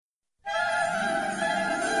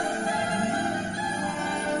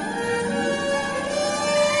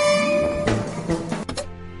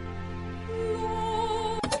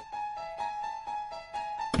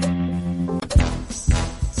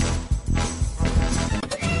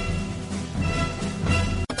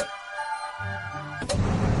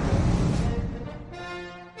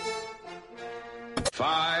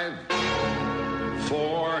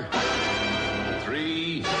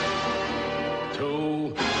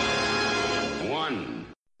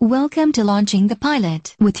Welcome to Launching the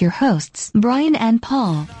Pilot with your hosts, Brian and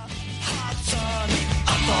Paul.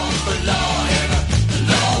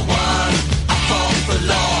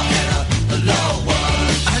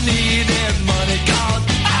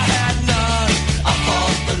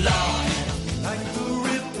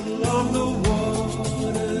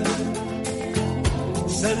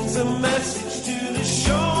 Sends a message to the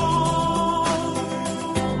shore,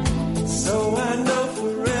 so I know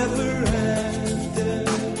forever after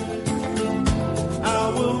I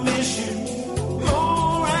will miss you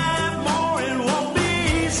more and more. It won't be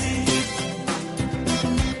easy.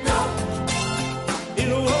 No, it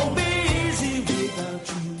won't be easy without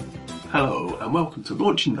you. Hello and welcome to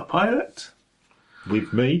Launching the Pilot.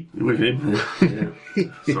 With me? With him. Yeah.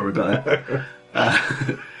 Sorry about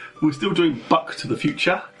that. We're still doing Buck to the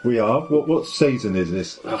Future. We are. What season is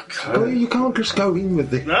this? Okay. Oh, you can't just go in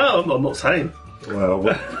with it. No, I'm not saying. Well,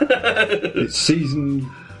 it's season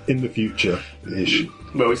in the future-ish.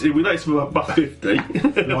 Well, we know it's about 50. I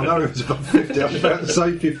know it's about 50. I was about to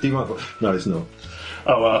say 51. But no, it's not.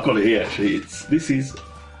 Oh, well, I've got it here, actually. This is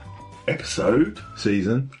episode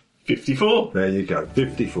Season. 54. There you go.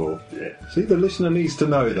 54. Yeah. See, the listener needs to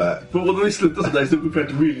know that. But what the listener doesn't know is that we've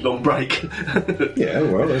had a really long break. Yeah,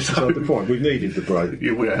 well, that's beside the point. We've needed the break.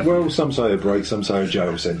 Yeah, we have. Well, some say a break, some say a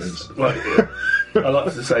jail sentence. Right, yeah. I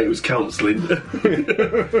like to say it was counselling.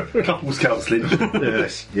 Couples counselling.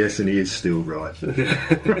 Yes, and he is still right.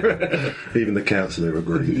 Even the counsellor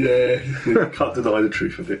agrees. Yeah, can't deny the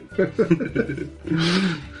truth of it.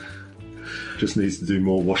 Just needs to do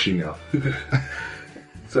more washing up.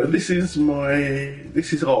 So this is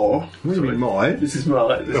our. What do you mean, mine? This is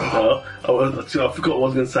our. I forgot what I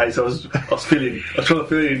was going to say, so I was trying to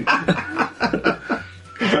fill in.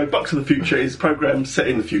 So Buck to the Future is a programme set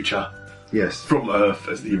in the future. Yes. From Earth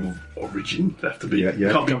as the origin. They have to be.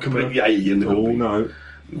 Yeah. Can't be completely alien. Oh, no.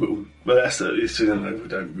 But that's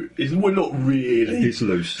we're not really. It's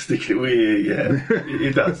loose. Sticking it.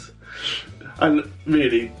 It does. And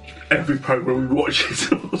really, every programme we watch is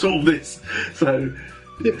all this. So.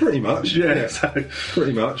 Yeah, pretty much. Yeah. So.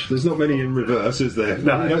 Pretty much. There's not many in reverse, is there?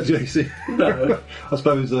 No. No. I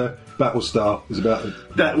suppose Battlestar is about...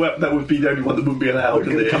 That would be the only one that wouldn't be allowed.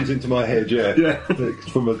 It comes into my head, yeah. Yeah. It's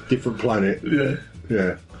from a different planet. Yeah.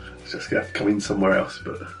 Yeah. It's just going to have to come in somewhere else,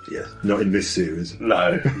 but... Yes. Not in this series.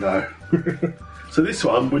 No. So this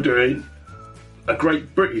one, we're doing a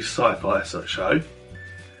great British sci-fi show.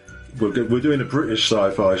 We're doing a British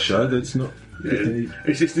sci-fi show that's not... Yeah,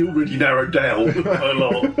 it's just already narrowed down a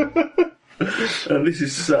lot. And this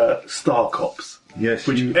is Star Cops. Yes.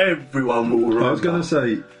 Which everyone will remember. I was going to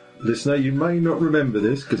say, listener, you may not remember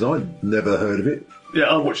this, because I'd never heard of it. Yeah,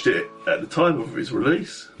 I watched it at the time of its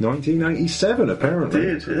release. 1987, apparently. I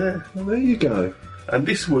did, yeah. Well, there you go. And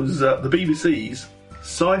this was the BBC's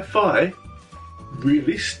sci-fi,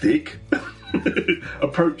 realistic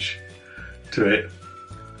approach to it.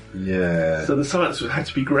 Yeah. So the science had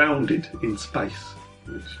to be grounded in space,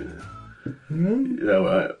 which,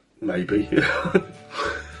 maybe.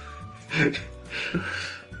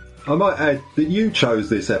 I might add that you chose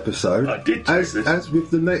this episode. I did choose this. As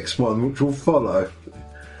with the next one, which will follow.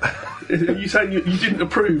 Are you saying you didn't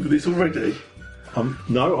approve of this already?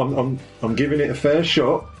 No, I'm giving it a fair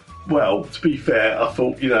shot. Well, to be fair, I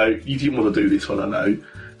thought, you didn't want to do this one, I know.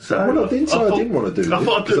 So well, I didn't say I didn't want to do this,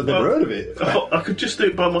 because I've never heard of it. I thought I could just do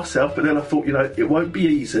it by myself, but then I thought, it won't be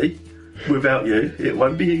easy without you. It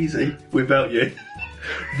won't be easy without you.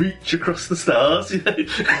 Reach across the stars,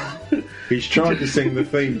 He's trying to sing the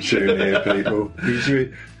theme tune here, people.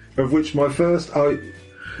 Of which my first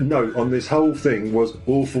note on this whole thing was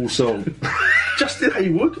awful song. Justin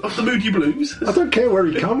Hayward of the Moody Blues. I don't care where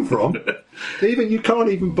he come from. You can't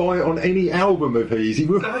even buy it on any album of his.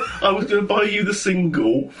 I was going to buy you the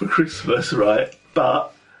single for Christmas, right?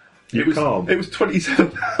 But it was £27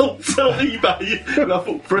 on eBay, and I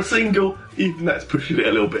thought for a single, even that's pushing it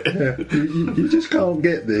a little bit. Yeah, you just can't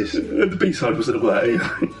get this. And the B-side wasn't all that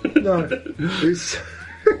either. No, it's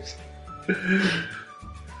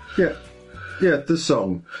yeah, the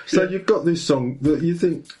song. So you've got this song that you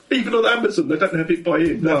think... Even on Amazon, they don't have it by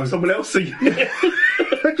him. No. Someone else singing it.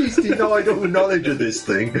 He's denied all knowledge of this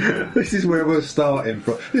thing. This is where we're starting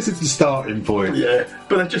from. This is the starting point. Yeah,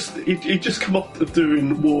 but he'd just come off of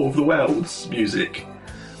doing War of the Worlds music.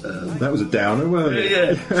 That was a downer, wasn't it?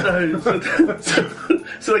 Yeah.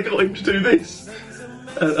 So they got him to do this.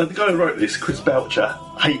 And the guy who wrote this, Chris Boucher,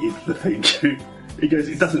 hated the theme tune. He goes,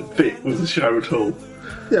 it doesn't fit with the show at all.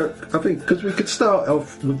 Yeah, I think because we could start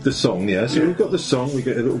off with the song, yeah. So we've got the song, we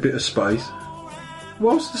get a little bit of space.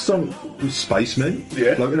 whilst the song was spacemen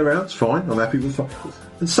floating around, it's fine, I'm happy with fun.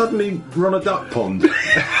 And suddenly we're on a duck pond.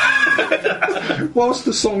 Whilst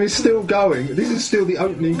the song is still going, this is still the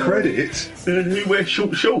opening credits. Who wears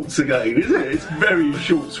short shorts again, isn't it? It's very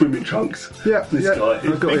short swimming trunks. Yeah, this guy.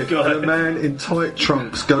 I've got it. Guy. And a man in tight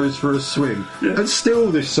trunks goes for a swim. Yeah. And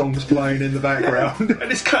still this song's playing in the background. Yeah.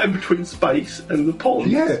 And it's cutting between space and the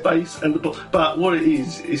pond. Yeah. Space and the pond. But what it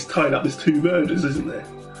is tied up, there's 2 murders, isn't there?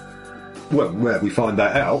 Well, we find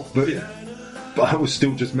that out, but... Yeah. But I was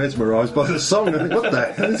still just mesmerised by the song. I think, what the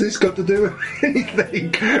hell has this got to do with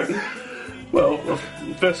anything? Well,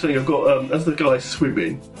 first thing I've got, as the guy's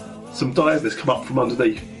swimming, some divers come up from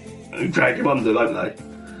underneath and drag him under, don't they?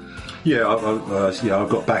 Yeah, I've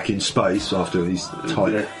got Back in Space after these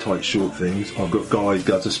tight short things. I've got guys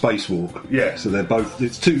go to spacewalk. Yeah. So they're both,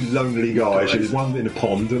 it's 2 lonely guys. There's one in a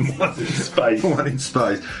pond and one in space. One in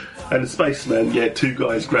space. And the spaceman, 2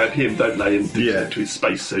 guys grab him, don't they, and do to his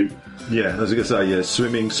spacesuit. Yeah, I was going to say,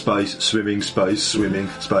 swimming, space, swimming, space, swimming,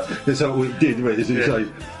 space. That's how we did, right? As you say,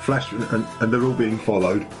 flash, and they're all being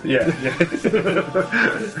followed. Yeah. And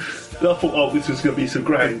I thought, this was going to be some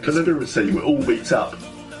grand conspiracy, it all meets up.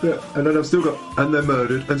 Yeah, and then I've still got, and they're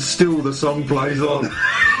murdered, and still the song plays on.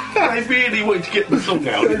 They really wanted to get the song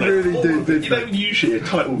out. They really did. You know, usually a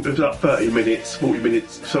title is about 30 minutes, 40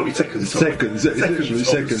 minutes, 30 seconds.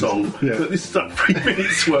 Seconds song. Yeah. But this is like 3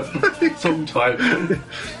 minutes worth of song time.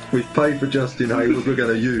 We've paid for Justin Hayward, we're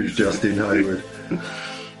going to use Justin Hayward.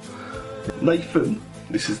 Nathan,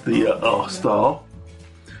 this is the R star.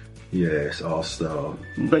 Yes, R star.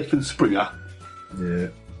 Nathan Springer. Yeah.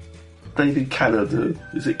 David Canada.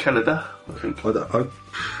 Is it Canada? I think. I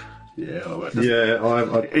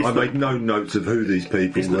made no notes of who these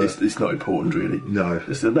people were. It's not important, really. No.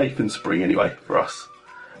 It's the Nathan Spring, anyway, for us.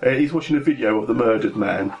 He's watching a video of the murdered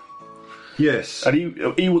man. Yes. And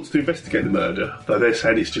he wants to investigate the murder, though they're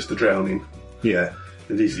saying it's just a drowning. Yeah.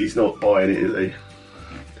 And he's not buying it, is he?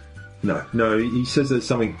 No, he says there's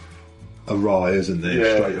something awry, isn't there?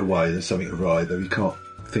 Yeah. Straight away, there's something awry, though he can't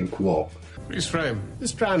think what. Freeze frame.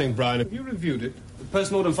 This drowning, Brian, have you reviewed it? The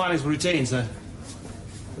post-mortem findings were routine, sir.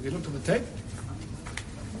 Have you looked at the tape?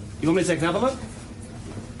 You want me to take another look?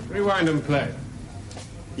 Rewind and play.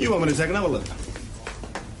 You want me to take another look?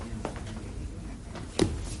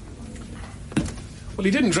 Well,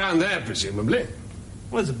 he didn't drown there, presumably.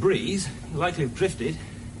 Well, there's a breeze. He likely have drifted.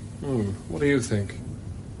 What do you think?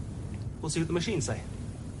 We'll see what the machines say.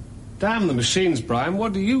 Damn the machines, Brian.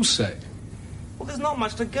 What do you say? Well, there's not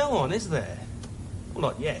much to go on, is there? Well,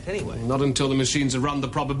 not yet, anyway. Not until the machines have run the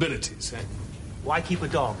probabilities, eh? Why keep a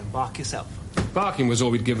dog and bark yourself? Barking was all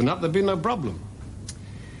we'd given up. There'd be no problem.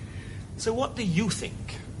 So what do you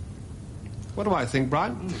think? What do I think,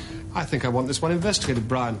 Brian? I think I want this one investigated,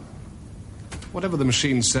 Brian. Whatever the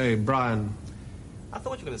machines say, Brian. I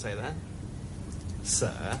thought you were going to say that.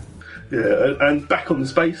 Sir? Yeah, and back on the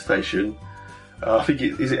space station, I think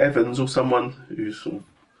is it Evans or someone who's sort of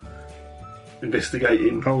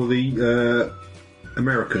investigating. Oh, the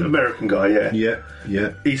American guy, yeah.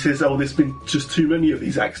 Yeah. He says, there's been just too many of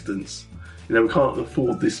these accidents. You know, we can't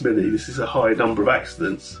afford this many. This is a high number of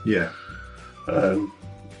accidents. Yeah.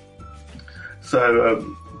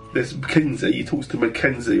 So there's Mackenzie. He talks to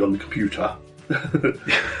Mackenzie on the computer.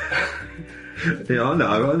 Yeah, I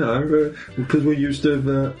know. Because we're used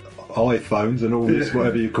to iPhones and all this,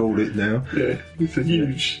 whatever you call it now. Yeah, it's a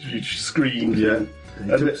huge screen. Yeah.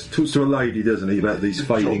 He talks to a lady, doesn't he, about these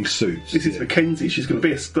fading suits. This is Mackenzie. She's going to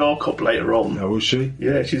be a star cop later on. Oh, is she?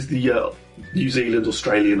 Yeah, she's the New Zealand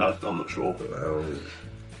Australian. I'm not sure. Well,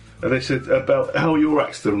 and they said about how your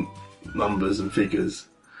accident numbers and figures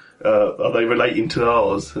are they relating to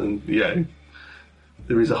ours? And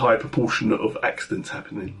there is a high proportion of accidents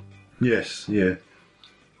happening. Yes, yeah.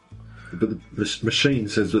 But the machine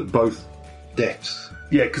says that both deaths.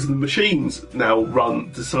 Yeah, because the machines now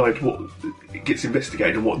decide what gets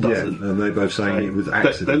investigated and what doesn't. Yeah, and they're both saying it was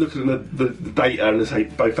accidents. They're looking at the data and they say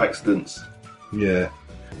both accidents. Yeah.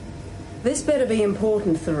 This better be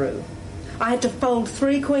important, Theroux. I had to fold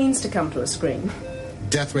 3 queens to come to a screen.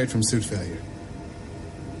 Death rate from suit failure.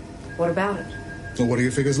 What about it? So what are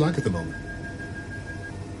your figures like at the moment?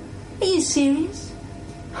 Are you serious?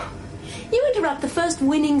 You interrupt the first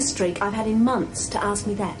winning streak I've had in months to ask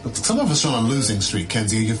me that. Look, some of us are on a losing streak,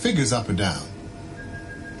 Kenzie. Are your figures up or down?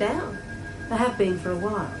 Down. They have been for a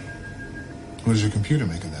while. What does your computer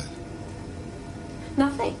make of that?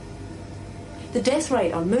 Nothing. The death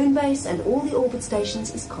rate on Moonbase and all the orbit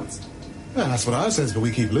stations is constant. Well, that's what ours says, but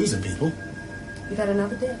we keep losing people. You've had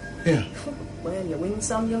another death? Yeah. Well, you win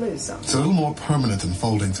some, you lose some. It's a little more permanent than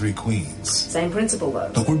folding 3 queens. Same principle,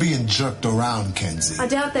 though. Look, we're being jerked around, Kenzie. I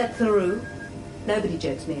doubt that, Theroux. Nobody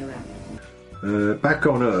jokes me around. Back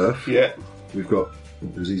on Earth, Yeah. we've got,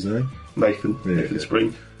 what was his name? Nathan. Yeah. Nathan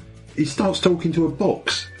Spring. He starts talking to a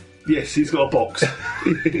box. Yes, he's got a box.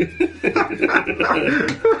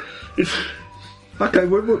 Okay,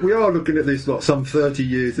 we are looking at this like some 30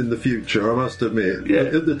 years in the future, I must admit. Yeah.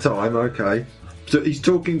 At the time, okay. So he's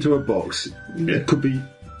talking to a box. Yeah. It could be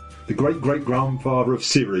the great-great-grandfather of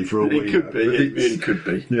Siri for all we It could know, be. but It it's- really could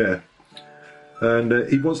be. Yeah. And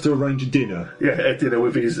he wants to arrange a dinner. Yeah, a dinner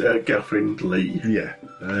with his girlfriend Lee. Yeah.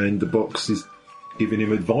 And the box is giving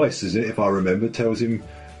him advice, isn't it, if I remember? Tells him,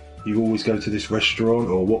 you always go to this restaurant,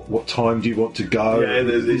 or what time do you want to go? Yeah, and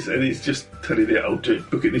there's this, and he's just telling it, "Oh,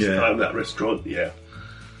 book at this Yeah. time, that restaurant." Yeah.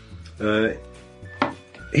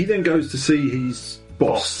 He then goes to see his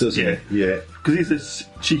boss, doesn't yeah. he? Yeah. Because he's the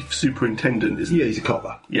chief superintendent, isn't he? Yeah, he's a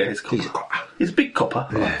copper. Yeah, he's a copper. He's a copper. He's a big copper.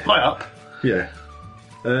 High up. Yeah.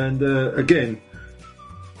 And again,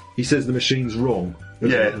 he says the machine's wrong.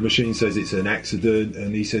 doesn't Yeah. he? The machine says it's an accident,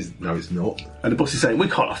 and he says, no, it's not. And the boss is saying, we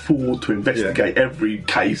can't afford to investigate every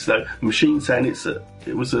case. So the machine's saying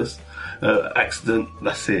it was a accident,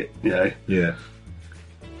 that's it, you know. Yeah.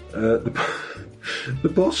 The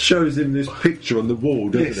boss shows him this picture on the wall,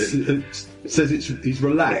 doesn't it? It says he's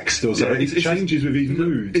relaxed or something. Yeah, it changes with his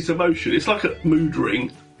moods. It's emotion. It's like a mood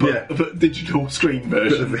ring, but, but digital screen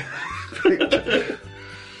version.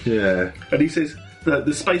 Yeah. And he says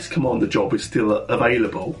the Space Commander job is still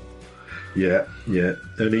available. Yeah, yeah.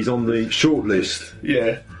 And he's on the short list.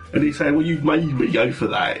 Yeah. And he's saying, well, you made me go for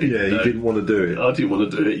that. Yeah, he didn't want to do it. I didn't want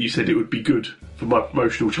to do it. You said it would be good for my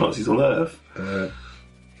promotional chances on Earth.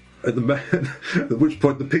 At which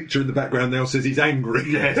point the picture in the background now says he's angry.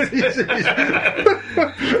 Yes.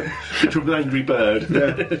 Picture of an angry bird.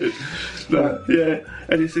 Yeah.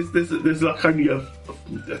 And it says there's like only a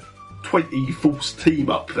 20 force team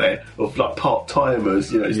up there of like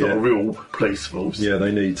part-timers, you know, it's not a real police force. Yeah,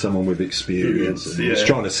 they need someone with experience. And he's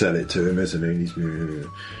trying to sell it to him, isn't he?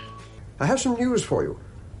 I have some news for you.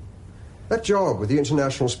 That job with the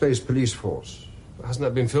International Space Police Force. Hasn't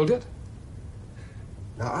that been filled yet?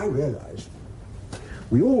 Now, I realise,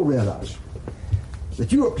 we all realise,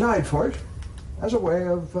 that you applied for it as a way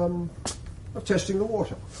of testing the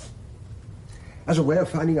water. As a way of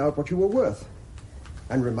finding out what you were worth.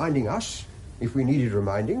 And reminding us, if we needed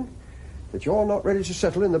reminding, that you're not ready to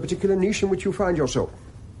settle in the particular niche in which you find yourself.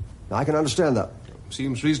 Now, I can understand that.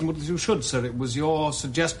 Seems reasonable that you should, sir. It was your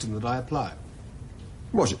suggestion that I apply.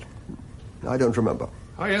 Was it? I don't remember.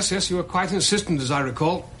 Oh, yes, you were quite insistent, as I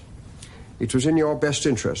recall. It was in your best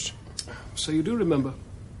interest. So you do remember?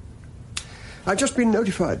 I've just been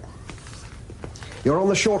notified. You're on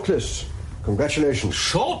the short list. Congratulations.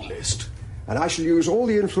 Short list? And I shall use all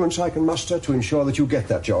the influence I can muster to ensure that you get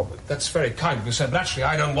that job. That's very kind of you, sir, but actually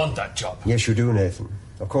I don't want that job. Yes, you do, Nathan.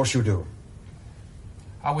 Of course you do.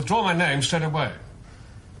 I'll withdraw my name straight away.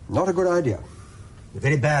 Not a good idea. A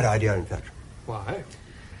very bad idea, in fact. Why?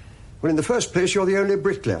 Well, in the first place, you're the only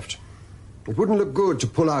Brit left. It wouldn't look good to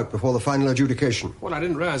pull out before the final adjudication. Well, I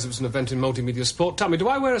didn't realise it was an event in multimedia sport. Tell me, do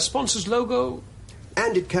I wear a sponsor's logo?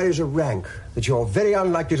 And it carries a rank that you're very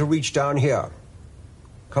unlikely to reach down here.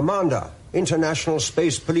 Commander, International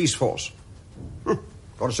Space Police Force.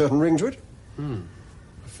 Got a certain ring to it? A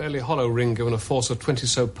fairly hollow ring given a force of 20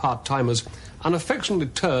 so part-timers, unaffectionately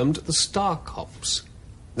termed the Star Cops.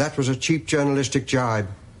 That was a cheap journalistic jibe.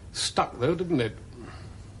 Stuck, though, didn't it?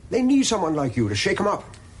 They need someone like you to shake them up.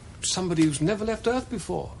 Somebody who's never left Earth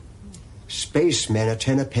before. Spacemen are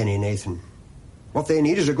 10 a penny, Nathan. What they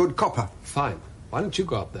need is a good copper. Fine. Why don't you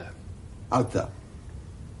go up there? Out there.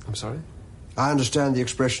 I'm sorry? I understand the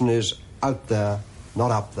expression is out there,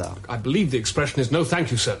 not up there. I believe the expression is no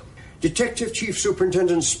thank you, sir. Detective Chief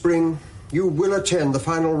Superintendent Spring, you will attend the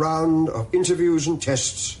final round of interviews and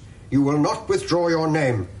tests. You will not withdraw your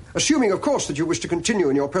name. Assuming, of course, that you wish to continue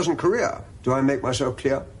in your present career. Do I make myself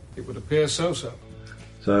clear? It would appear so, sir.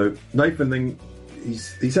 So Nathan then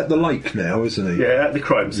he's at the lake now, isn't he? Yeah, at the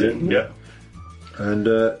crime scene. Yeah. And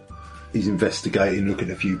he's investigating, looking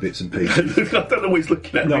at a few bits and pieces. I don't know what he's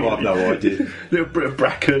looking at. No, really. I've no idea. Little bit of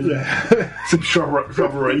bracken, some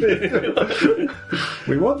shrubbery.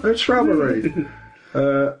 We want a shrubbery.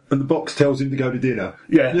 And the box tells him to go to dinner.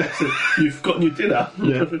 Yeah. So you've gotten your dinner.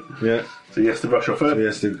 Yeah. So he has to rush off. So he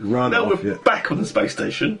has to run now off. we're back on the space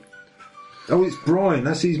station. Oh, it's Brian.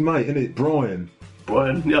 That's his mate, isn't it? Brian.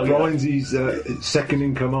 Brian's his second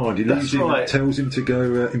in command. He leaves him and tells him to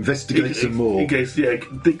go investigate some more. He goes,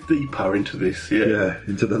 dig deeper into this. Yeah,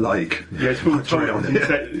 into the lake. Yeah,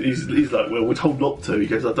 he's like, well, we're told not to. He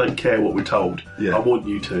goes, I don't care what we're told. Yeah. I want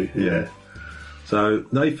you to. Yeah. So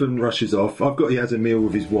Nathan rushes off. He has a meal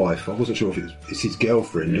with his wife. I wasn't sure if it's his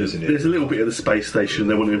girlfriend, isn't it? There's a little bit of the space station.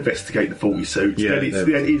 They want to investigate the faulty suits. Yeah,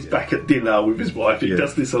 then he's back at dinner with his wife. He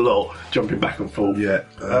does this a lot, jumping back and forth. Yeah.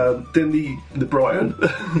 Then the Brian.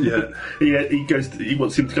 Yeah. he goes. He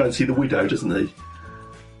wants him to go and see the widow, doesn't he?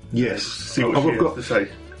 Yes. See what she has to say.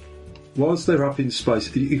 Whilst they're up in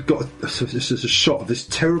space, you've got a shot of this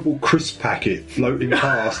terrible crisp packet floating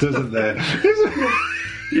past, isn't there?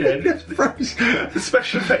 Yeah, the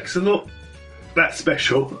special effects are not that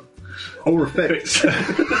special. Or effects.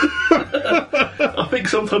 I think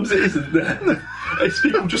sometimes it isn't. It's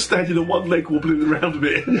people just standing on one leg wobbling around a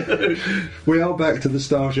bit. We are back to the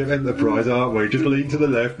Starship Enterprise, aren't we? Just lean to the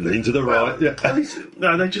left, lean to the right. Yeah. At least,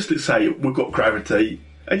 no, they just say we've got gravity.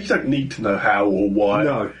 And you don't need to know how or why.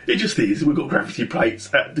 No. It just is. We've got gravity plates.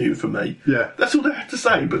 That'll do for me. Yeah. That's all they have to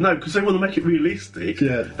say. But no, because they want to make it realistic.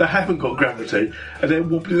 Yeah. They haven't got gravity. And they're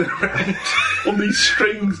wobbling around on these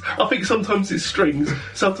strings. I think sometimes it's strings.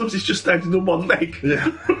 Sometimes it's just standing on one leg. Yeah.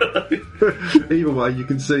 Either way, you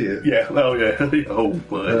can see it. Yeah. Oh, yeah. Oh,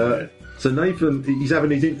 my. So Nathan, he's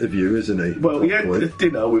having his interview, isn't he? Well, he had a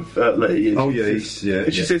dinner with Lee.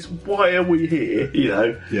 And she says, "Why are we here? You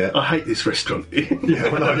know, I hate this restaurant."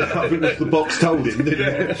 Well, I think that's the box told him,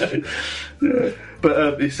 didn't it? Yeah.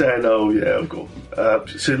 But he's saying, "Oh, yeah, I've got."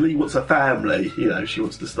 So Lee wants a family. You know, she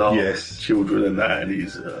wants to start children and that, and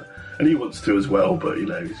he wants to as well. But you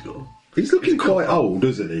know, he's looking quite old,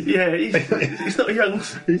 isn't he? Yeah, he's not a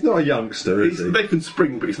youngster. He's not a youngster, is he? Nathan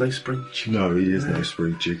Spring, but he's no spring chicken. No, he is no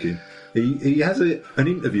spring chicken. He has an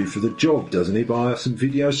interview for the job, doesn't he? By some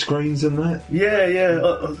video screens and that. Yeah.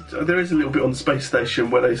 There is a little bit on the space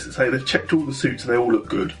station where they say they've checked all the suits and they all look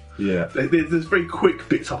good. Yeah. There's very quick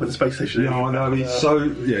bits up in the space station. Yeah, I know.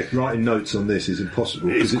 He's writing notes on this is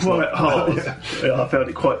impossible. It's quite hard. I found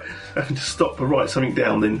it quite having to stop and write something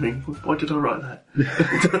down. Then think, why did I write that?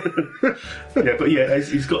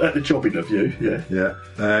 He's got at the job interview. Yeah,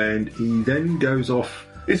 and he then goes off.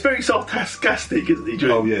 It's very sarcastic, isn't he?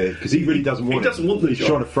 Oh yeah, because he really doesn't want. He doesn't want the job. He's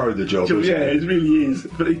trying to throw the job. Yeah, it really is.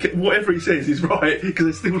 But whatever he says is right because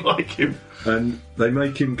they still like him. And they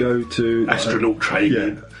make him go to astronaut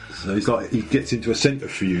training. Yeah. So he gets into a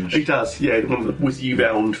centrifuge. He does. Yeah, one of the whizzy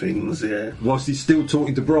round things. Yeah. Whilst he's still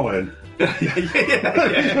talking to Brian. Yeah.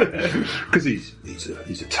 Because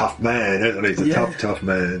he's a tough man, isn't he? He's a tough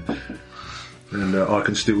man. And I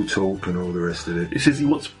can still talk and all the rest of it. He says he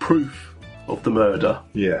wants proof of the murder.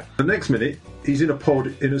 Yeah. The next minute, he's in a pod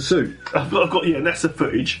in a suit. I've got NASA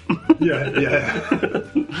footage.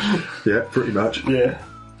 Yeah, pretty much. Yeah.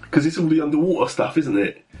 Because it's all the underwater stuff, isn't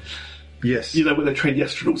it? Yes. You know, when they train the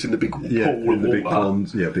astronauts in the big pool of in the water. big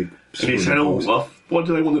ponds. Yeah, big. And he's saying, why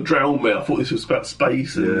do they want to drown me? I thought this was about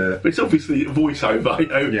space. But it's obviously a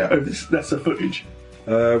voiceover over this NASA footage.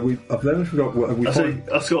 I've then forgot what we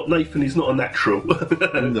I've got Nathan is not a natural.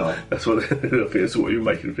 No. That's what you're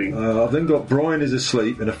making think. I've then got Brian is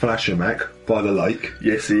asleep in a flasher-mac by the lake.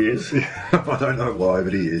 Yes, he is. I don't know why,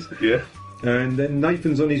 but he is. Yeah. And then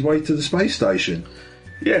Nathan's on his way to the space station.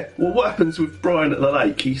 Yeah. Well, what happens with Brian at the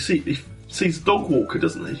lake? He sees a dog walker,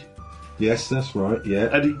 doesn't he? Yes, that's right, yeah.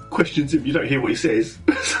 And he questions him, you don't hear what he says.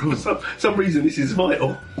 For some reason this is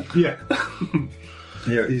vital. Yeah.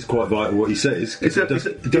 Yeah, it is quite vital what he says. He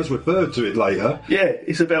does refer to it later. Yeah,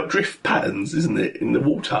 it's about drift patterns, isn't it, in the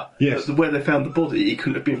water? Yes. Where they found the body, he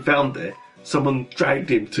couldn't have been found there. Someone dragged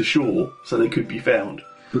him to shore so they could be found.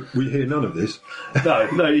 But we hear none of this.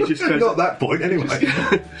 No, he just goes... Not that point, anyway.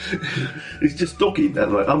 He's just dogging at the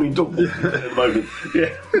moment. I mean, dog walking at the moment.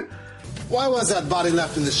 Yeah. Why was that body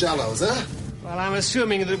left in the shallows, huh? Well, I'm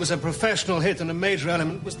assuming that it was a professional hit and a major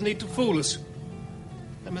element was the need to fool us.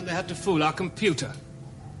 I mean, they had to fool our computer.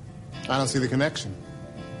 I don't see the connection.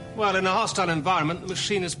 Well, in a hostile environment, the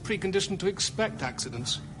machine is preconditioned to expect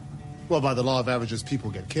accidents. Well, by the law of averages, people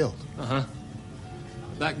get killed. Uh-huh.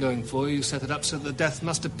 That going for you set it up so that death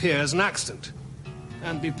must appear as an accident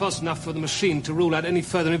and be positive enough for the machine to rule out any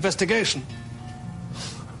further investigation.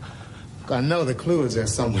 I know the clue is there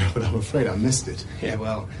somewhere, but I'm afraid I missed it. Yeah,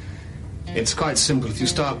 well, it's quite simple if you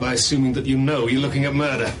start by assuming that you know you're looking at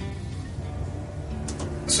murder.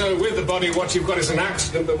 So with the body, what you've got is an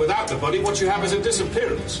accident, but without the body, what you have is a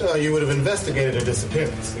disappearance. So you would have investigated a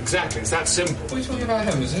disappearance. Exactly, it's that simple. We're talking about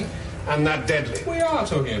him, isn't it? And that deadly. We are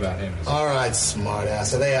talking about him. All right,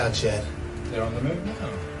 smartass. Are they out yet? They're on the move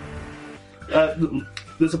now.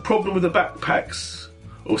 There's a problem with the backpacks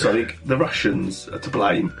or something. The Russians are to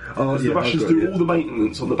blame. The Russians do all the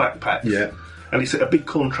maintenance on the backpacks. Yeah. And it's a big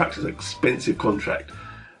contract, it's an expensive contract.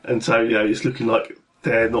 And so, it's looking like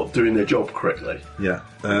they're not doing their job correctly. Yeah,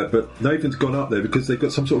 but Nathan's gone up there because they've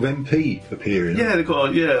got some sort of MP appearing. Yeah, they've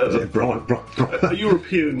got Is it Brian, a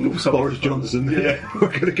European or something. Boris Johnson? Yeah. We're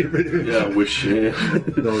going to get rid of him. Yeah, I wish. Yeah.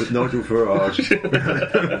 Nigel Farage.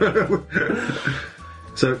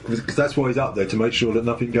 So, because that's why he's up there, to make sure that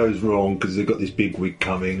nothing goes wrong, because they've got this big wig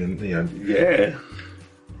coming, and Yeah.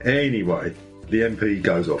 Anyway, the MP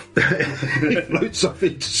goes off. He floats off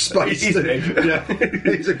into space. He's dead. Yeah,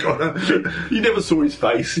 he's a goner. You never saw his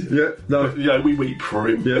face. Yeah, no. But, we weep for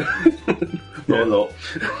him. Yeah. Not a lot.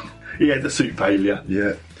 He had the suit failure.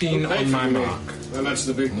 Yeah. On my mark. Well, that's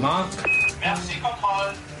the big mark.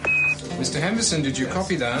 Mr. Henderson, did you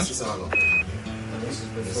copy that?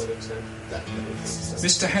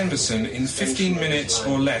 Mr. Henderson, in 15 minutes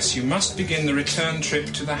or less, you must begin the return trip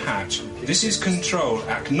to the hatch. This is control.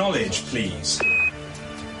 Acknowledge, please.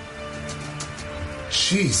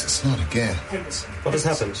 Jesus, not again. What has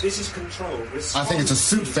happened? This is control. I think it's a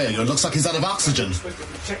suit failure. It looks like he's out of oxygen.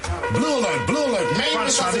 Blue alert, blue alert. Main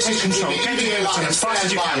Francois, this is control. Get to Hilton as fast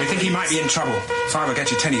as you can. We think he might be in trouble. If I will get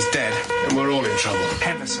you, Teddy's dead. And we're all in trouble.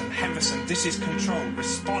 Henderson, this is control.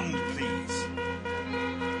 Respond, please.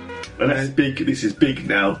 And that's big. This is big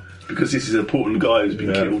now, because this is an important guy who's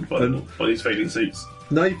been killed by these failing suits.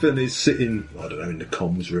 Nathan is sitting, I don't know, in the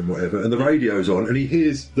comms room, whatever, and the radio's on, and he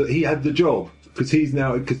hears that he had the job. Because he's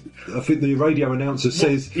now, cause I think the radio announcer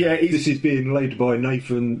says this is being led by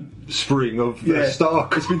Nathan Spring of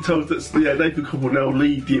Stark. It's been told that Nathan Cobb will now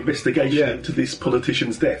lead the investigation into this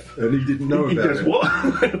politician's death. And he didn't know about it. What?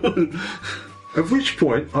 At which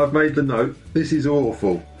point, I've made the note, this is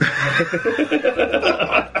awful.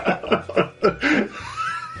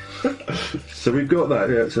 So we've got that,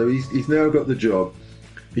 yeah. So he's now got the job.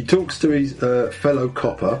 He talks to his fellow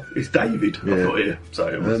copper. It's David, I've got here, so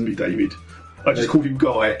it must be David. I just called him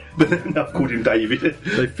Guy, but then I've called him David.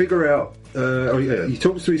 They figure out... he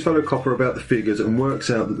talks to his fellow copper about the figures and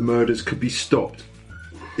works out that the murders could be stopped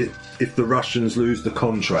if the Russians lose the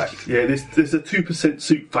contract. Yeah, there's a 2%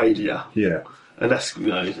 suit failure. Yeah. And that's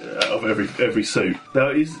of every suit. Now,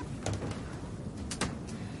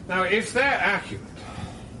 if they're accurate,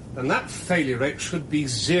 then that failure rate should be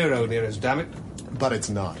zero, nearest damn it. But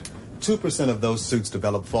it's not. 2% of those suits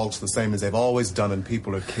develop faults the same as they've always done, and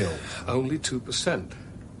people are killed. Only 2%.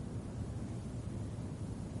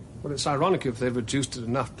 Well, it's ironic if they've reduced it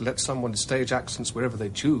enough to let someone stage accidents wherever they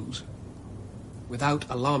choose, without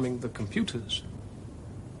alarming the computers.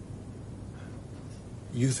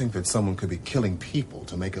 You think that someone could be killing people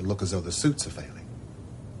to make it look as though the suits are failing?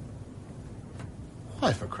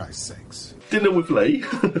 Why, for Christ's sakes? Dinner with Lee.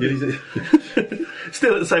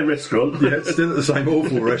 Still at the same restaurant. Yeah, still at the same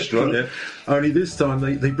awful restaurant, yeah. Only this time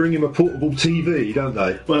they bring him a portable TV, don't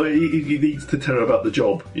they? Well, he needs to tell her about the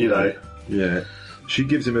job, Yeah. She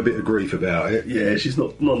gives him a bit of grief about it. Yeah, she's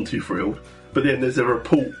none too thrilled. But then there's a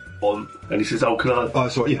report on, and he says, can I... Oh,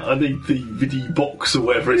 sorry, yeah. I need the video box or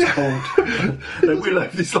whatever it's called. And we'll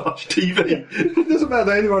have this large TV. It doesn't matter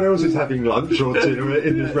that anyone else is having lunch or dinner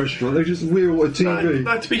in this restaurant. They just wheel a TV.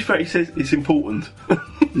 No, to be fair, he says it's important.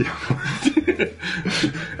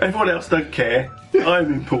 Everyone else don't care.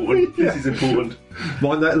 I'm important. This is important.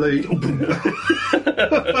 Mind that lead.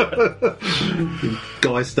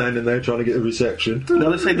 Guy standing there trying to get a reception.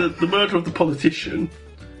 Now, they say that the murder of the politician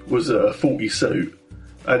was a faulty suit,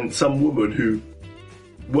 and some woman who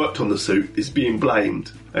worked on the suit is being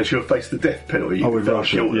blamed, and she'll face the death penalty. Oh, in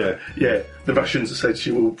Russia, yeah. The Russians have said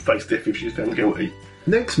she will face death if she's found guilty.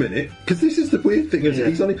 Next minute, because this is the weird thing, isn't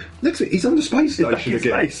it? He's on the space station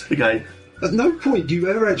again. At no point do you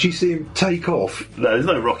ever actually see him take off. No, there's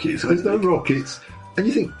no rockets. There's no rockets, and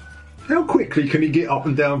you think, how quickly can he get up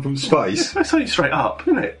and down from space? That's only straight up,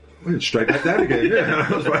 isn't it? Well, straight back down again,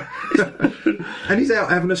 yeah. And he's out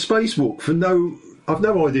having a spacewalk for I've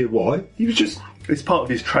no idea why. He was just... It's part of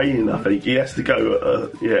his training, I think. He has to go,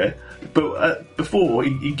 But before,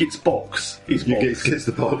 he gets box. Gets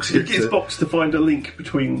the box. He gets box to find a link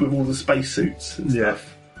with all the spacesuits and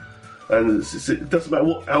stuff. And it doesn't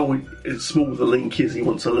matter how small the link is, he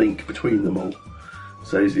wants a link between them all.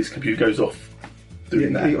 So his computer goes off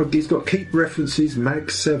doing that. He's got keep references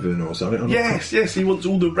Mag 7 or something. Yes, he wants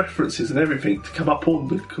all the references and everything to come up on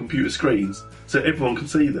the computer screens so everyone can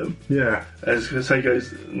see them. Yeah. As he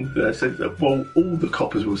goes, well, all the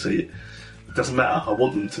coppers will see it. It doesn't matter, I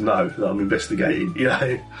want them to know that I'm investigating,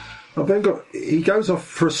 I've then he goes off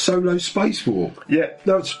for a solo spacewalk. Yeah.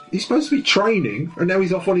 No, he's supposed to be training, and now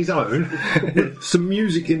he's off on his own with some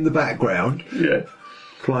music in the background. Yeah.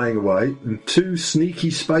 Playing away, and two sneaky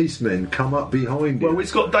spacemen come up behind him. Well,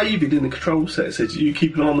 it's got David in the control set. It says, you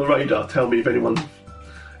keep an eye on the radar, tell me if anyone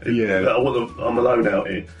Yeah. I'm alone out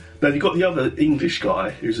here. Now you've got the other English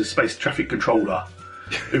guy who's a space traffic controller,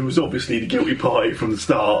 who was obviously the guilty party from the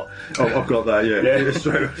start. Oh, I've got that.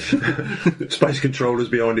 Yeah. Space controllers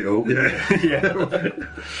behind it all. Yeah.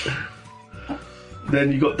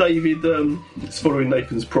 Then you've got David. It's following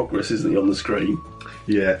Nathan's progress, isn't he, on the screen?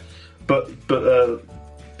 Yeah. But the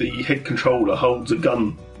head controller holds a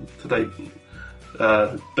gun to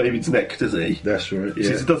David's neck, does he? That's right. He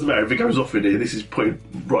says it doesn't matter if it goes off in here. This is putting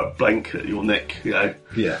right blank at your neck, you know.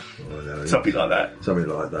 Yeah. Something like that. Something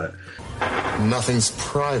like that. Nothing's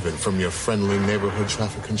private from your friendly neighborhood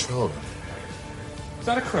traffic controller. Is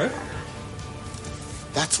that a crow?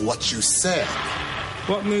 That's what you said.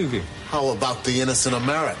 What movie? How about The Innocent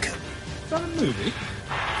American? Is that a movie?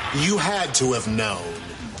 You had to have known.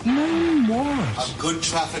 No, what? A good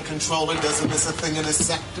traffic controller doesn't miss a thing in his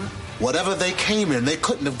sector. Whatever they came in, they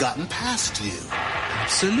couldn't have gotten past you.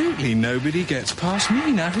 Absolutely nobody gets past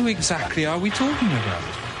me. Now, who exactly are we talking about?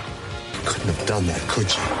 You couldn't have done that,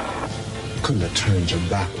 could you? You couldn't have turned your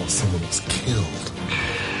back while someone was killed.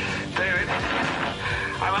 David,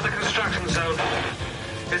 I'm at the construction zone.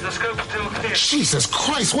 Is the scope still clear? Jesus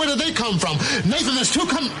Christ, where did they come from? Nathan, there's two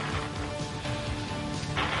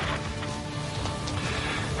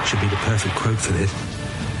Should be the perfect quote for this.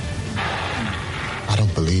 I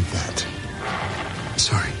don't believe that.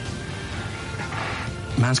 Sorry.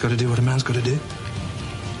 A man's got to do what a man's got to do.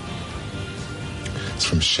 It's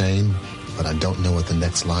from Shane, but I don't know what the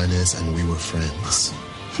next line is, and we were friends.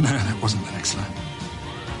 No, that wasn't the next line.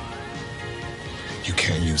 You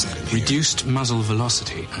can't use that in here. Reduced muzzle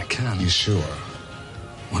velocity. I can. You sure?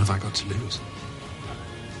 What have I got to lose?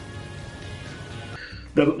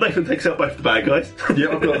 No, Nathan takes out both the bad guys. Yeah,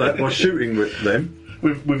 I've got that by shooting with them.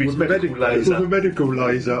 With his medical laser. With a medical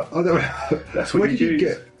laser. I don't. That's what Where did you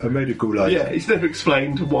get a medical laser? Yeah, it's never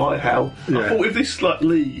explained why, how. Yeah. I thought if this, like,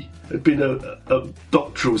 Lee had been a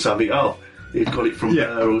doctor or something, he'd got it from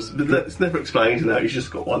there. But it's never explained, no, he's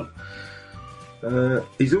just got one.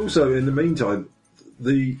 He's also, in the meantime,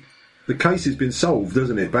 the case has been solved,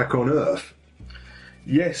 hasn't it, back on Earth?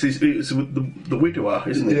 Yes, it's the widower,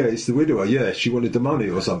 isn't it? Yeah, it's the widower, yeah. She wanted the money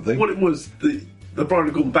or something. What it was, the bride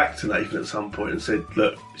had gone back to Nathan at some point and said,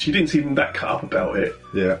 look, she didn't seem that cut up about it.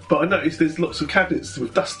 Yeah. But I noticed there's lots of cabinets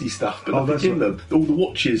with dusty stuff, but nothing in them. All the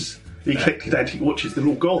watches, he collected antique watches, they're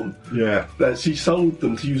all gone. Yeah. She sold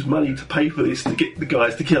them to use money to pay for this, to get the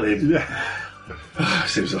guys to kill him. Yeah.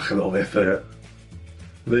 Seems like a lot of effort.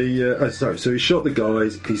 Yeah. So he shot the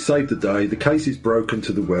guys, he saved the day, the case is broken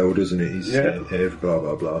to the world, isn't it? He's here, blah,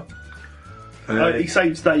 blah, blah. He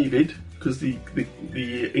saves David, because the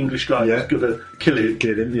English guy was going to kill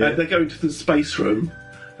him. Yeah. And they go into the space room,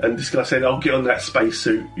 and this guy said, I'll get on that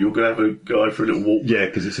spacesuit, you're going to have a guy for a little walk. Yeah,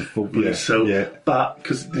 because it's a full... But,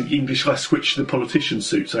 because the English guy switched to the politician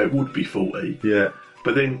suit, so it would be faulty. Yeah.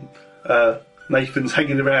 But then Nathan's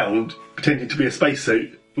hanging around, pretending to be a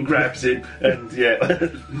spacesuit, and grabs him, and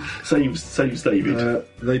saves David.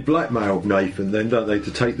 They blackmailed Nathan then, don't they, to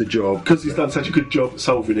take the job. Because he's done such a good job at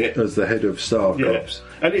solving it. As the head of Star Cops.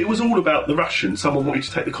 And it was all about the Russians. Someone wanted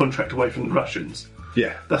to take the contract away from the Russians.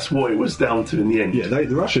 Yeah. That's what it was down to in the end. Yeah,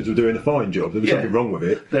 the Russians were doing a fine job. There was nothing wrong with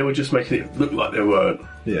it. They were just making it look like they weren't.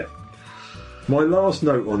 Yeah. My last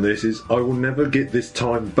note on this is, I will never get this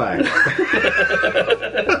time back.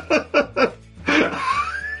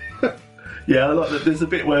 Yeah, I like that. There's a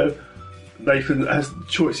bit where Nathan has the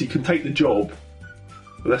choice. He can take the job.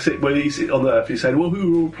 But that's it. When he's on Earth, he's saying, well,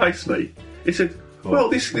 who will replace me? He said, well,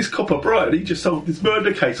 this copper Brian, he just solved this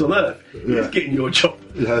murder case on Earth. He's getting your job.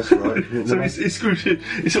 Yeah, that's right. So he's screwed.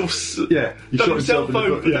 He's sort of he done shot himself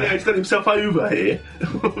over. He's done himself over here.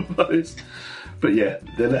 But yeah,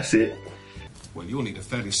 then that's it. Well, you'll need a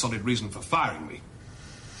fairly solid reason for firing me.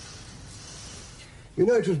 You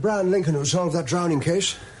know, it was Brian Lincoln who solved that drowning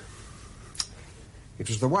case. It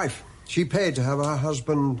was the wife. She paid to have her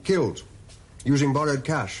husband killed, using borrowed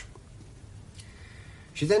cash.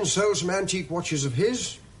 She then sold some antique watches of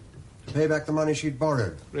his to pay back the money she'd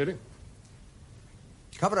borrowed. Really?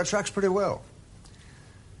 Covered her tracks pretty well.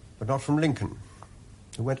 But not from Lincoln,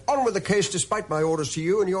 who went on with the case despite my orders to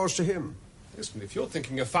you and yours to him. Listen, if you're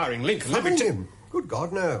thinking of firing Lincoln... Firing him? Good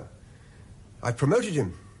God, no. I promoted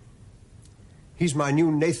him. He's my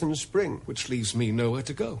new Nathan Spring. Which leaves me nowhere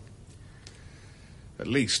to go. At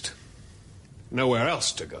least, nowhere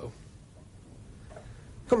else to go.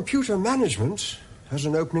 Computer management has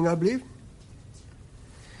an opening, I believe.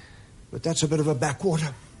 But that's a bit of a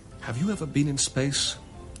backwater. Have you ever been in space,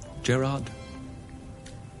 Gerard?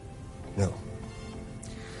 No.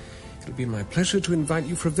 It'll be my pleasure to invite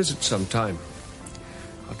you for a visit sometime.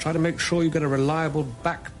 I'll try to make sure you get a reliable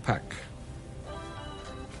backpack.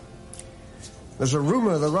 There's a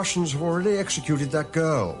rumor the Russians have already executed that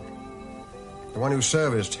girl. The one who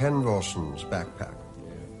serviced Henderson's backpack.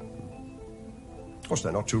 Of course,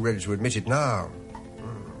 they're not too ready to admit it now.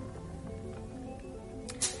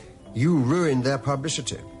 You ruined their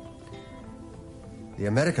publicity. The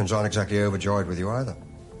Americans aren't exactly overjoyed with you either.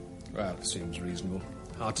 Well, it seems reasonable.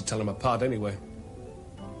 Hard to tell them apart anyway.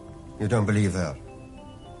 You don't believe that?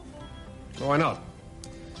 Why not?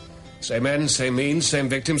 Same ends, same means, same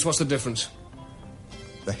victims. What's the difference?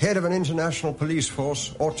 The head of an international police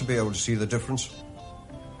force ought to be able to see the difference.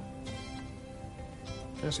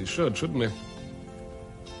 Yes, he should, shouldn't he?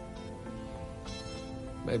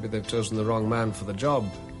 Maybe they've chosen the wrong man for the job.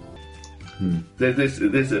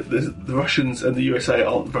 The Russians and the USA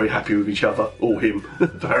aren't very happy with each other, or him,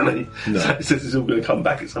 apparently. No. So it says it's all going to come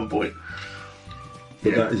back at some point.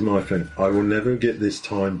 But that is my thing. I will never get this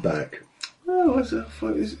time back. Oh, it's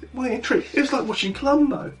like watching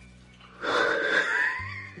Columbo.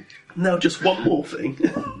 Now just one more thing.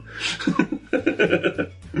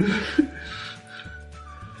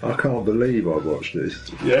 I can't believe I watched this.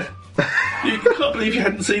 Yeah? You can't believe you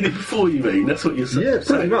hadn't seen it before, you mean? That's what you're saying? Yeah,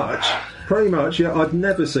 pretty much. Pretty much, yeah. I'd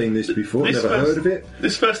never seen this before, heard of it.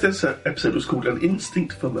 This first episode was called An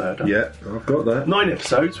Instinct for Murder. Yeah, I've got that. 9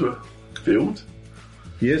 episodes were filmed.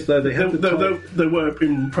 Yes, though they had they were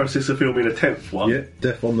in the process of filming a 10th one. Yeah,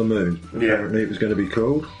 Death on the Moon. Apparently it was going to be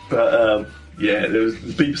called. But, the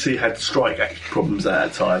BBC had strike problems at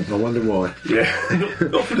that time. I wonder why. Yeah,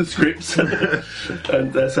 not for the scripts.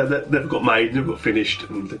 And so that never got made, never got finished.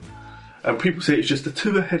 And people say it's just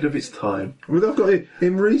too ahead of its time. Well, I've got it.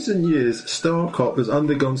 In recent years, Star Cop has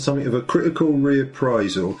undergone something of a critical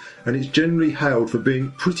reappraisal, and it's generally hailed for being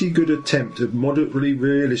a pretty good attempt at moderately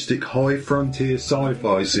realistic high frontier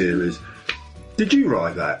sci-fi series. Did you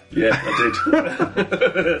write that? Yeah, I did.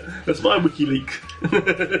 That's my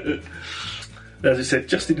WikiLeaks. As I said,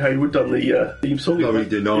 Justin Hayward done the theme song. No, he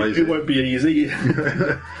denies it. It won't be easy.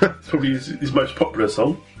 It's probably his most popular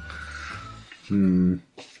song.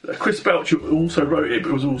 Chris Belcher also wrote it,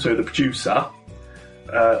 but was also the producer.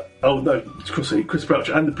 Chris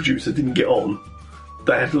Belcher and the producer didn't get on.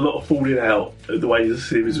 They had a lot of falling out the way the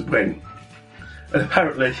series went. And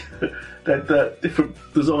apparently, they had different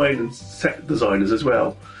design and set designers as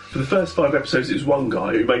well. For the first 5 episodes, it was one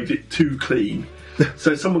guy who made it too clean.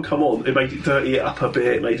 So someone come on, they made it dirty it up a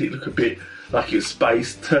bit, made it look a bit like it was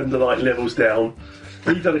spaced, turned the light levels down.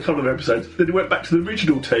 He'd done a couple of episodes, then he went back to the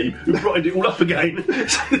original team who brightened it all up again.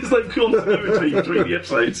 So there's no continuity between the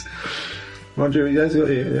episodes. Mind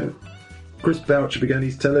you, Chris Belcher began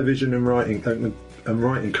his television and writing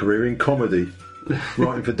career in comedy,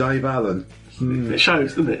 writing for Dave Allen. It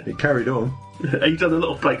shows, doesn't it? It carried on. He'd done a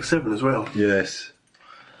lot of Blake 7 as well. Yes.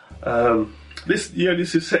 This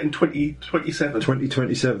is set in 2027.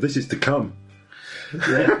 2027. This is to come.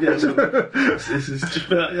 Yeah. So this is just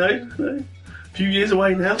about a few years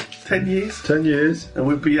away now. 10 years. 10 years, and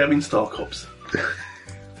we'll be having Star Cops.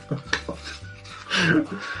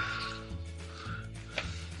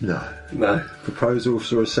 No. Proposals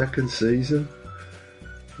for a second season.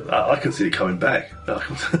 I can see it coming back. I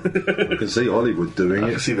can see Hollywood doing it.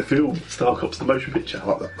 I can see the film Star Cops, the motion picture.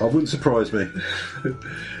 I wouldn't surprise me.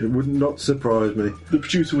 It would not surprise me. The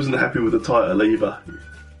producer wasn't happy with the title either.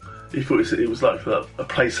 He thought it was like a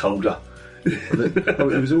placeholder. It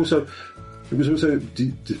was also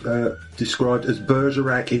described as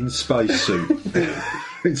Bergerac in spacesuit.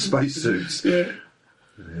 In spacesuits. Yeah.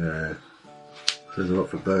 There's a lot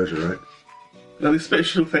for Bergerac. Now, the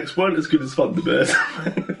special effects weren't as good as Thunderbird.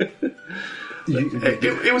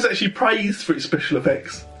 It was actually praised for its special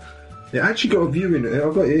effects. It actually got a viewing.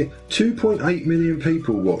 I've got here 2.8 million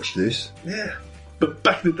people watched this. Yeah. But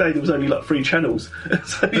back in the day, there was only like 3 channels.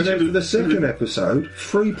 So and then for the second episode,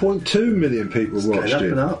 3.2 million people watched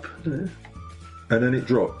it. Up. Yeah. And then it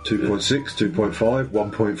dropped 2.6, 2.5,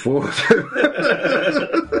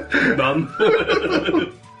 1.4. None.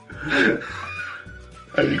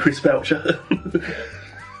 Only Chris Belcher.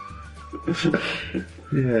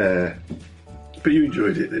 Yeah. But you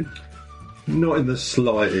enjoyed it then? Not in the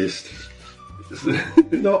slightest.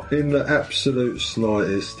 Not in the absolute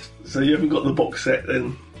slightest. So you haven't got the box set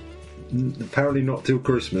then? Apparently not till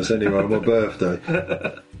Christmas anyway, on my birthday.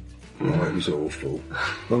 Oh, it was awful.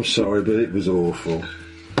 I'm sorry, but it was awful.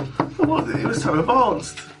 What? It was so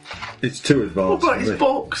advanced. It's too advanced. What about his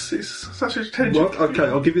box? It's such a attention. Well, okay,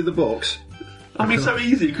 I'll give you the box. I mean, so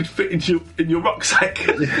easy it could fit in your rucksack.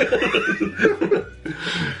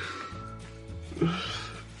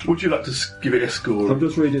 Would you like to give it a score? I'm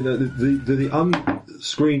just reading that the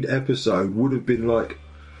unscreened episode would have been like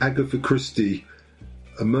Agatha Christie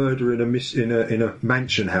a murder in a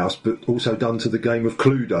mansion house, but also done to the game of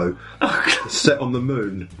Cluedo, set on the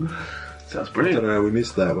moon. Sounds brilliant. I don't know how we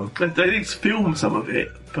missed that one. They did film some of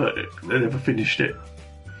it, but they never finished it.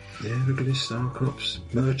 Yeah, look at this, Starcrops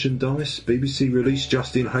merchandise. BBC released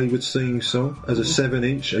Justin Hayward's theme song as a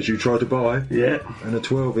 7-inch, as you try to buy. Yeah. And a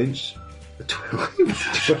 12-inch. A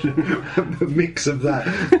 12-inch. A mix of that.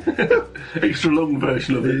 Extra long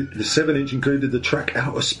version of it. The 7-inch included the track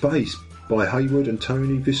Outer Space by Hayward and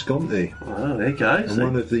Tony Visconti. Oh, there you go. And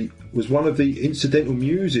was one of the incidental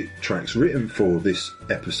music tracks written for this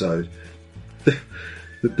episode.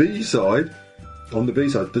 The B-side, on the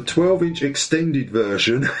B-side, the 12-inch extended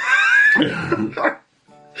version. It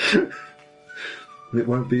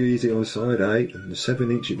won't be easy on side A, and the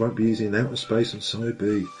 7-inch it won't be easy in Outer Space on side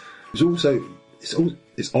B. It's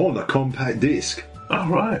on a compact disc. Oh,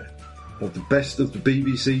 right. Of the best of the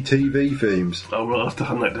BBC TV themes. Oh, right, I'll have to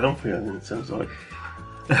hunt that down for you, then, it sounds like.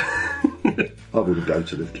 I wouldn't go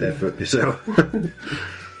to the effort myself.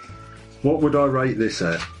 What would I rate this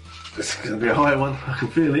at? It's going to be a high one. I can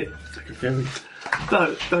feel it.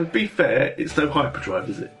 No, be fair, it's no hyperdrive,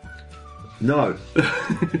 is it? No.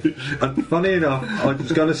 And funny enough, I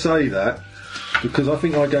was going to say that because I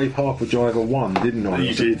think I gave Hyperdrive a 1, didn't I?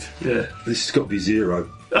 You did, yeah. This has got to be 0.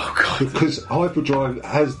 Oh, God. Because Hyperdrive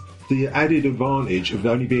has the added advantage of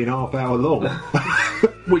only being half hour long.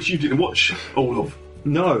 Which you didn't watch all of.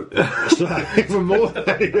 No. So even more than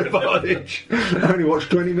added advantage. I only watched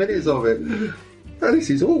 20 minutes of it. Oh, this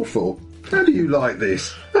is awful. How do you like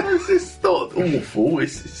this? It's not awful.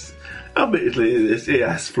 It's admittedly, it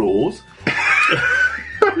has flaws.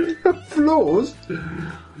 Flaws?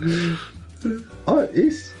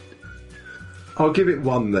 I'll give it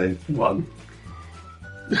 1 then. 1.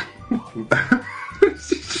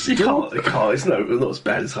 You can't. It's not as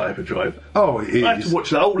bad as Hyperdrive. Oh, it is. I had to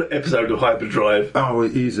watch the whole episode of Hyperdrive. Oh,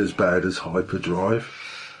 it is as bad as Hyperdrive.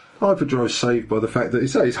 Hyperdrive's saved by the fact that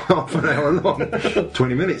it's half an hour long.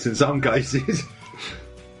 20 minutes in some cases.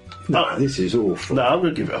 No, this is awful. No, I'm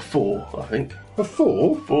going to give it a 4, I think. A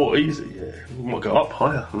 4? 4, easy, yeah. We might go up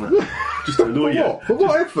higher than that. Just to annoy you. For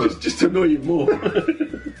what effort? Just to annoy you more.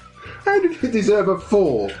 How did it deserve a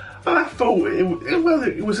 4? I thought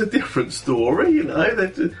it was a different story, you know.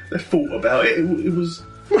 They thought about it.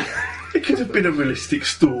 It could have been a realistic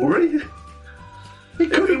story.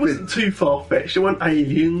 It wasn't too far-fetched. There weren't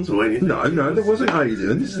aliens or anything. No, there wasn't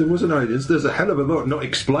aliens. There's a hell of a lot not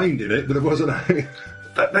explained in it, but there wasn't aliens.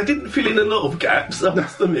 They didn't fill in a lot of gaps, I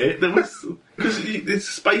must admit. There was, because there's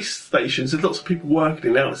space stations, there's lots of people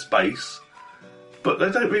working in outer space, but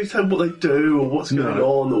they don't really tell what they do or what's going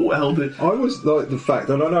on or how they... I always like the fact,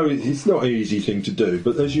 and I know it's not an easy thing to do,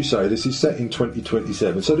 but as you say, this is set in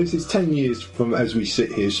 2027, so this is 10 years from as we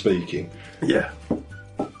sit here speaking. Yeah.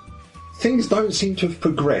 Things don't seem to have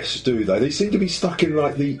progressed, do they? They seem to be stuck in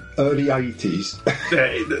like the early 80s.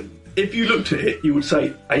 Yeah, if you looked at it, you would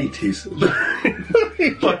say 80s.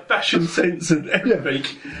 By fashion sense and everything.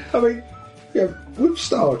 Yeah. I mean, with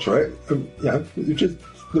Star Trek, just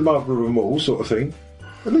the mother of them all sort of thing,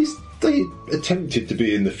 at least they attempted to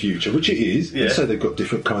be in the future, which it is. Yeah. So they've got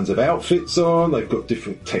different kinds of outfits on, they've got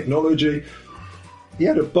different technology. He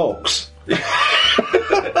had a box.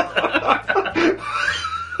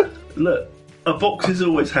 Look, a box is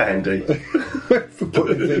always handy. For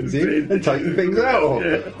putting things in and taking things out of.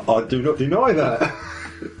 Yeah. I do not deny that.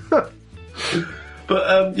 But,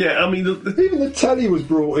 I mean... Even the telly was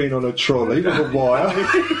brought in on a trolley with a wire.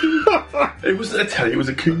 It wasn't a telly, it was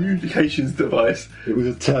a communications device. It was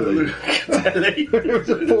a telly. It was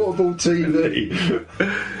a portable TV.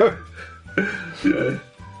 Yeah.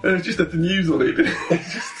 And it just had the news on it.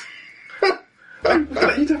 It's just...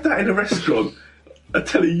 You'd have that in a restaurant. A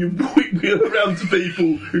telly you wheel around to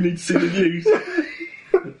people who need to see the news.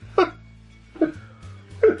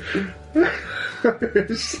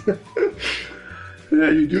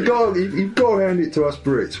 Yeah, you've got to hand it to us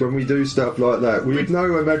Brits when we do stuff like that. We have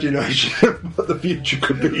no imagination of what the future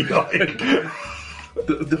could be like.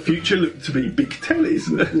 The future looked to be big tellies.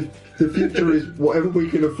 The future is whatever we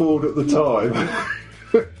can afford at the time.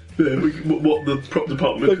 Yeah, what the prop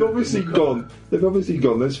department... They've obviously gone,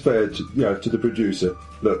 that's fair to the producer.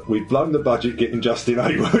 Look, we've blown the budget getting Justin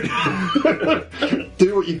Hayward.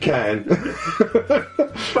 Do what you can.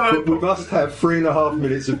 But we must have 3.5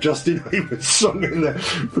 minutes of Justin Hayward's song in there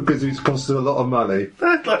because it's costing a lot of money. They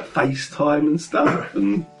had like FaceTime and stuff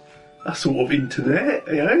and a sort of internet,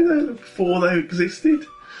 before they existed.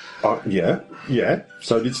 Yeah.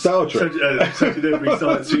 So did Star Trek. So did every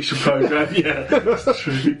science fiction programme, yeah. That's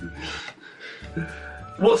true.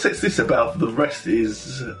 What sets this about the rest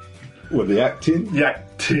is... Well, the acting. The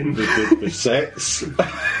acting, the sets,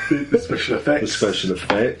 the special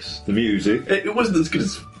effects, the music. It wasn't as good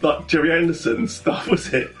as like Jerry Anderson's stuff,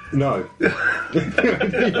 was it? No. Yeah.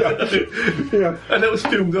 And it was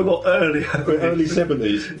filmed a lot earlier. Early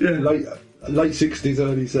 70s. Yeah. Late 60s,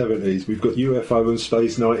 early 70s. We've got UFO and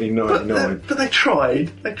Space 1999. But they tried.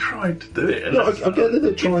 They tried to do it. No, I get that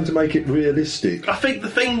they're trying to make it realistic. I think the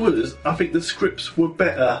thing was, I think the scripts were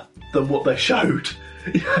better than what they showed.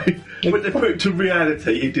 When they put it to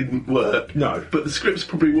reality, it didn't work. No. But the scripts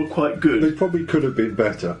probably were quite good. They probably could have been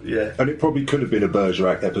better. Yeah. And it probably could have been a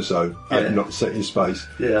Bergerac episode and not set in space.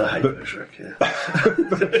 Yeah, I hate Bergerac, yeah.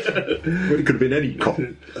 Well, it could have been any cop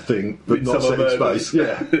thing, but not set in space.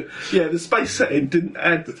 Yeah. Yeah, the space setting didn't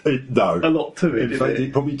add a lot to it. In fact,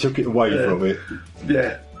 it probably took it away from it.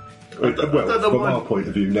 Yeah. Well, from our point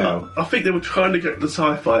of view now. I think they were trying to get the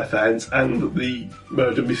sci-fi fans and the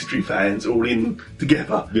murder mystery fans all in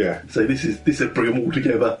together. Yeah. So this is bring them all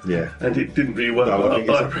together. Yeah. And it didn't really work. No, I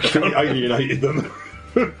think it alienated them.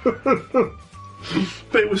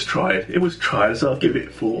 But it was tried. It was tried, so I'll give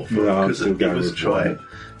it 4 because it was tried.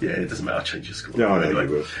 Yeah, it doesn't matter. I'll change your score. No, I know you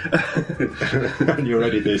will. And you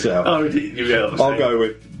already this out. I'll go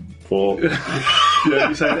with 4. Yeah,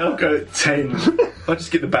 you say I'll go at 10. I'll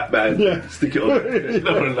just get the Batman, stick it on.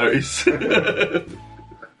 No one will notice. Well,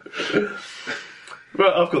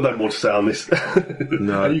 I've got no more to say on this.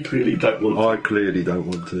 No, and you clearly don't want to. I clearly don't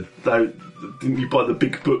want to. Didn't you buy the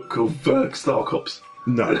big book of Star Cops?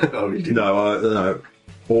 No. Oh, you didn't? No.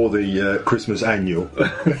 Or the Christmas annual.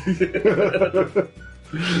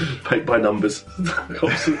 Paint by numbers.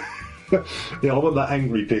 Yeah, I want that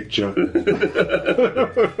angry picture.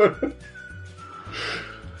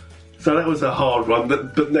 So that was a hard one,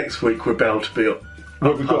 but next week we're bound to be up.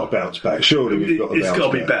 Well, we've got to bounce back. Surely we've got to bounce back. It's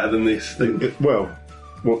got to be better than this thing. Well,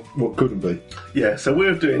 what couldn't be? Yeah, so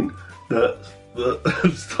we're doing the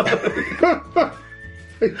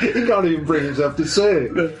He can't even bring himself to say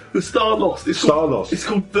it. The Star Lost. It's called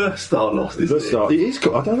The Star Lost, isn't it? It is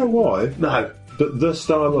called, I don't know why. No. But The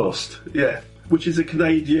Star Lost. Yeah, which is a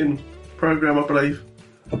Canadian programme, I believe.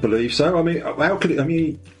 I believe so. I mean, how could it... I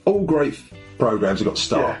mean, all great programmes have got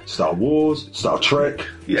Star Wars, Star Trek,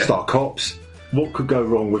 Star Cops. What could go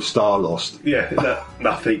wrong with Star Lost? Yeah,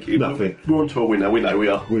 nothing. Nothing. We're on to a winner. We know we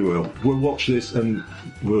are. We will. We'll watch this and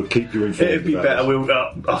we'll keep you informed. It'll be better.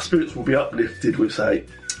 Our spirits will be uplifted. We'll say,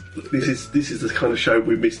 this is the kind of show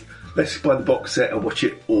we missed. Let's buy the box set and watch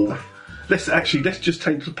it all. Let's just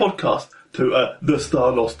change the podcast to the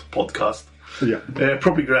Star Lost podcast. Yeah.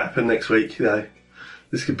 Probably going to happen next week.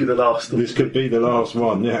 This could be the last. This could be the last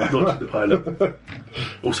one, yeah. Launching the pilot.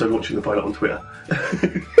 Also launching the pilot on Twitter.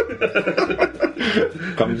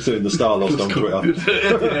 Coming soon, the Star Lost on Twitter.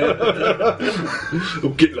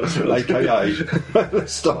 Or Get Lost. AKA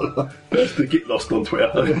Star Lost. That's the Get Lost on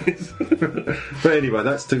Twitter. But anyway,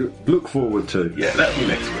 that's to look forward to. Yeah, that'll be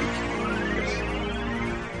next week.